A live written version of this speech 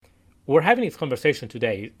we're having this conversation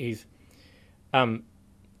today is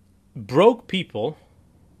broke people,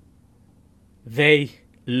 they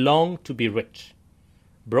long to be rich.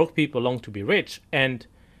 Broke people long to be rich, and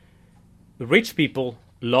rich people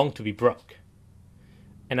long to be broke.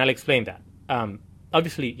 And I'll explain that.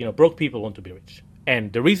 Obviously, broke people want to be rich.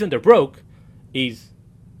 And the reason they're broke is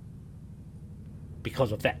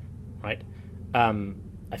because of that, right?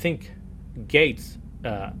 I think Gates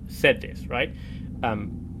said this, right?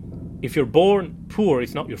 If you're born poor,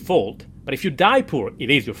 it's not your fault. But if you die poor, it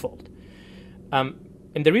is your fault. And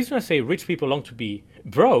the reason I say rich people long to be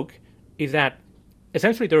broke is that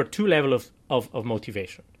essentially there are two levels of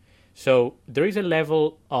motivation. So there is a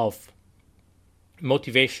level of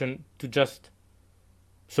motivation to just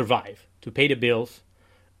survive, to pay the bills.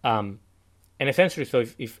 And essentially, so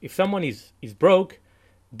if someone is broke,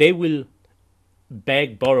 they will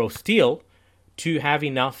beg, borrow, steal to have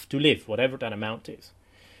enough to live, whatever that amount is.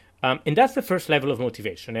 And that's the first level of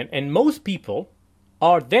motivation. And most people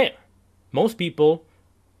are there. Most people,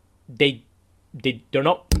 they're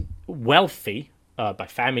not wealthy by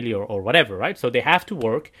family or whatever, right? So they have to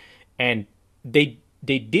work, and they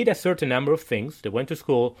did a certain number of things. They went to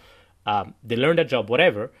school, they learned a job,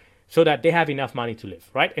 whatever, so that they have enough money to live,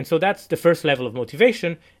 right? And so that's the first level of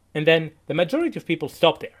motivation. And then the majority of people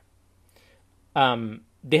stop there.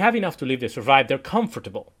 They have enough to live, they survive, they're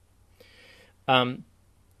comfortable. And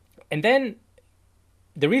then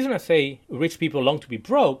the reason I say rich people long to be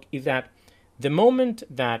broke is that the moment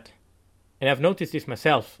that, and I've noticed this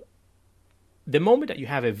myself, the moment that you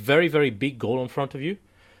have a very, very big goal in front of you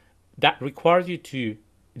that requires you to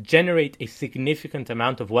generate a significant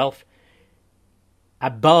amount of wealth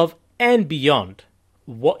above and beyond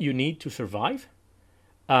what you need to survive.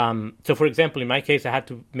 So, for example, in my case, I had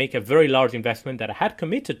to make a very large investment that I had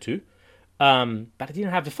committed to, but I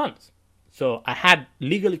didn't have the funds. So I had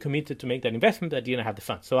legally committed to make that investment, I didn't have the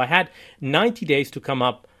funds. So I had 90 days to come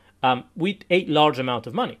up with a large amount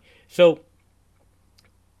of money. So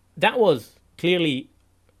that was clearly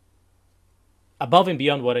above and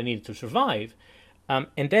beyond what I needed to survive.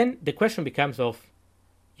 And then the question becomes of,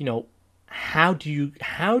 how do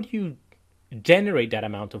you generate that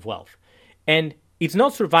amount of wealth? And it's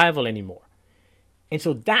not survival anymore. And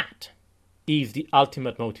so that is the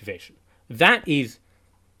ultimate motivation. That is,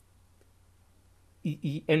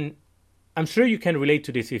 and I'm sure you can relate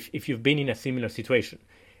to this if you've been in a similar situation.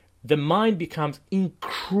 The mind becomes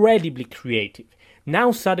incredibly creative.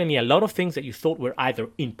 Now suddenly a lot of things that you thought were either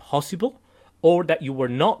impossible or that you were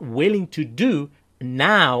not willing to do,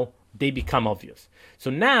 now they become obvious.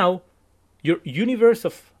 So now your universe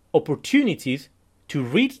of opportunities to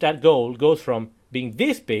reach that goal goes from being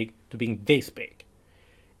this big to being this big.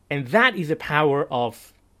 And that is the power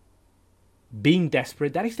of being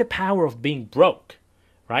desperate. That is the power of being broke,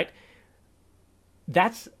 right?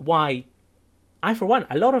 That's why for one,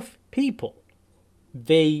 a lot of people,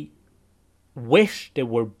 they wish they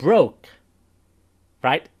were broke,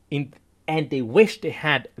 right? And they wish they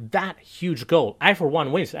had that huge goal. For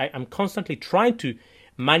one, wish. I'm constantly trying to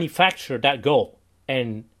manufacture that goal.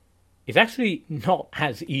 And it's actually not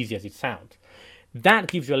as easy as it sounds. That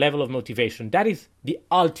gives you a level of motivation. That is the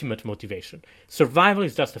ultimate motivation. Survival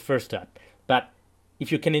is just the first step. But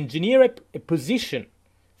if you can engineer a position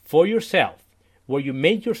for yourself where you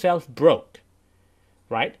make yourself broke,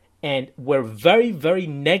 right? And where very, very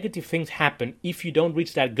negative things happen if you don't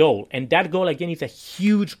reach that goal. And that goal, again, is a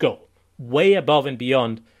huge goal, way above and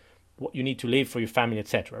beyond what you need to live for your family,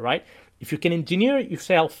 etc., right? If you can engineer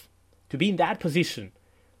yourself to be in that position,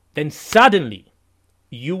 then suddenly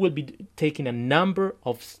you will be taking a number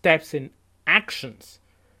of steps and actions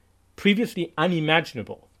previously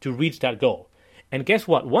unimaginable to reach that goal. And guess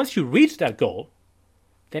what? Once you reach that goal,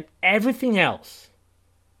 then everything else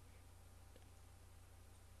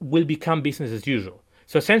will become business as usual.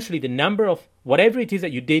 So essentially the number of whatever it is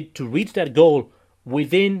that you did to reach that goal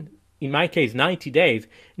within, in my case, 90 days,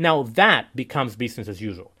 now that becomes business as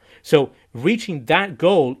usual. So reaching that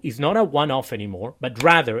goal is not a one-off anymore, but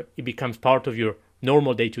rather it becomes part of your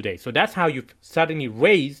normal day-to-day. So that's how you've suddenly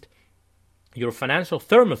raised your financial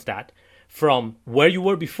thermostat from where you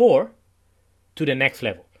were before to the next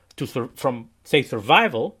level, from, say,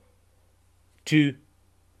 survival to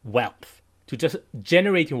wealth, to just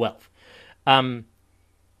generating wealth. And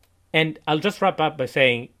I'll just wrap up by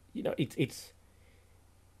saying, it's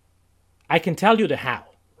I can tell you the how,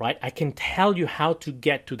 right? I can tell you how to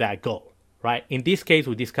get to that goal, right? In this case,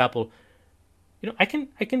 with this couple, I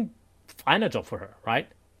can find a job for her, right?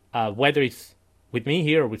 Whether it's with me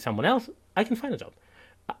here or with someone else, I can find a job.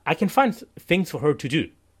 I can find things for her to do.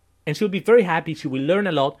 And she'll be very happy. She will learn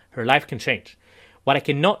a lot. Her life can change. What I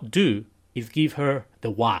cannot do is give her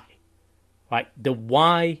the why, right? The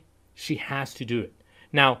why she has to do it.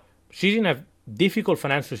 Now, she's in a difficult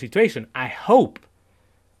financial situation. I hope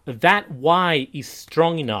that why is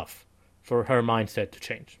strong enough for her mindset to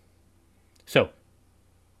change. So,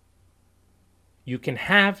 you can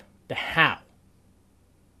have the how,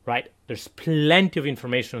 right? There's plenty of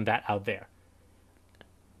information on that out there.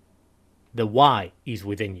 The why is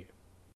within you.